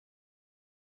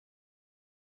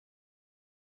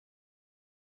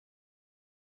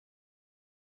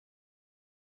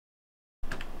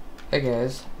Hey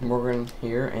guys, Morgan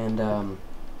here, and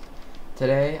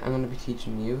today I'm going to be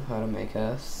teaching you how to make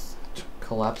a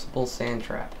collapsible sand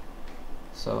trap.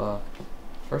 So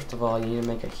first of all, you need to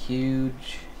make a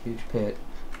huge pit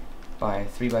by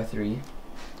 3 by 3,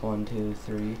 1, 2,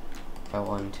 3, by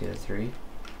 1, 2, 3,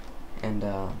 and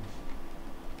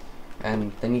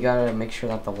then you gotta make sure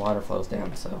that the water flows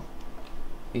down. So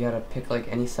you gotta pick like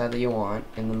any side that you want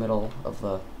in the middle of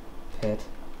the pit,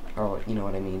 or you know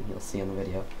what I mean, you'll see in the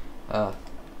video.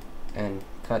 And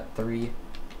cut 3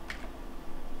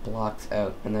 blocks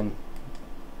out, and then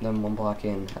 1 block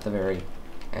in at the very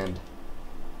end.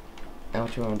 Now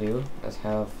what you want to do is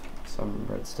have some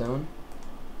redstone,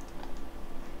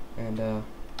 and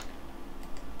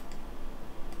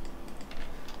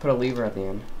put a lever at the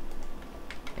end,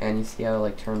 and you see how it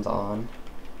like turns on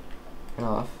and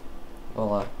off.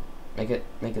 Well, make it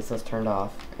so it's turned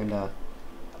off,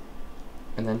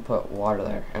 and then put water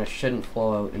there, and it shouldn't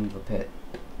flow out into the pit.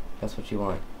 That's what you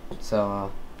want.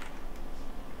 So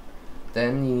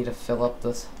then you need to fill up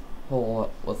this hole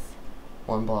with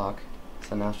 1 block,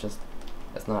 so now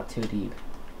it's not too deep.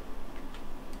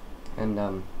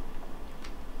 And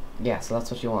yeah, so that's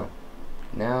what you want.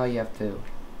 Now you have to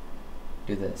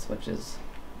do this, which is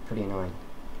pretty annoying,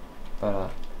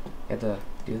 but you have to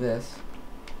do this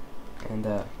and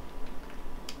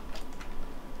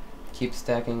keep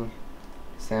stacking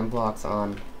sand blocks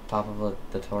on top of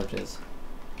the torches.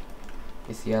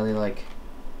 You see how they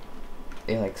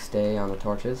stay on the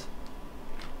torches?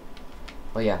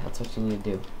 Well, yeah, that's what you need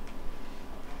to do.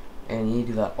 And you need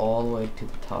to do that all the way to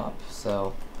the top.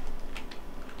 So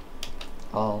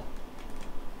I'll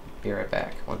be right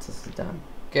back once this is done.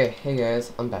 Okay, hey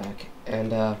guys, I'm back.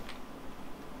 And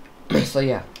so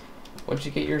yeah, once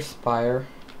you get your spire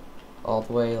all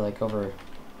the way over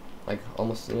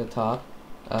almost to the top,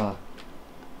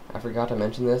 I forgot to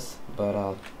mention this,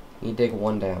 but you dig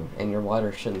 1 down, and your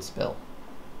water shouldn't spill.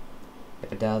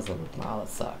 If it does, then wow, that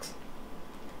sucks.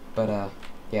 But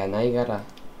yeah, now you gotta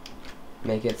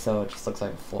make it so it just looks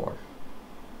like a floor.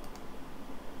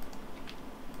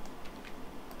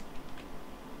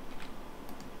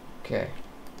 Okay.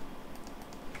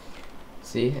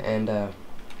 See, and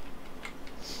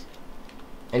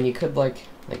you could like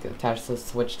attach this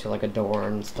switch to like a door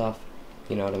and stuff,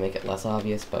 you know, to make it less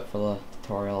obvious, but for the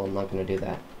tutorial I'm not gonna do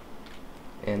that.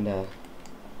 And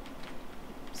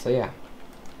so yeah,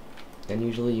 and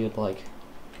usually you'd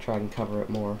try and cover it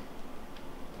more.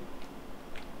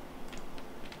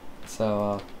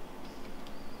 So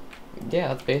yeah,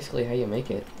 that's basically how you make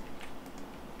it.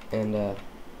 And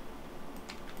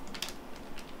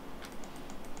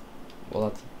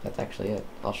well, that's actually it.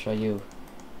 I'll show you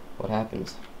what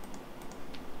happens.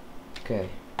 Okay,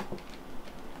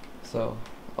 so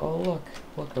oh look,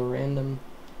 a random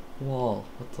wall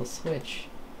with a switch.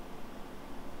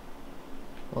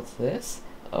 What's this?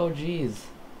 Oh geez.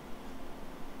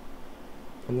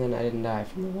 And then I didn't die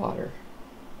from the water.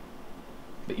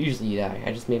 But usually you die.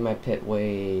 I just made my pit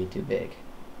way too big.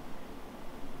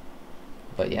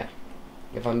 But yeah,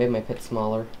 if I made my pit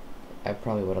smaller, I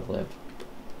probably would have lived.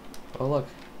 Oh look,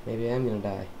 maybe I am gonna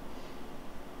die.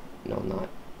 No, I'm not.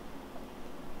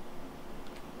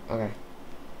 Okay.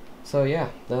 So yeah,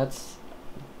 that's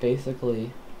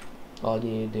basically all you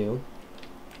need to do.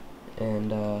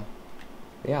 And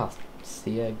yeah, I'll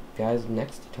see you guys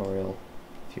next tutorial.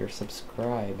 If you're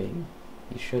subscribing,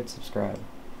 you should subscribe.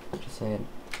 Just saying.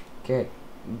 Okay,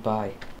 bye.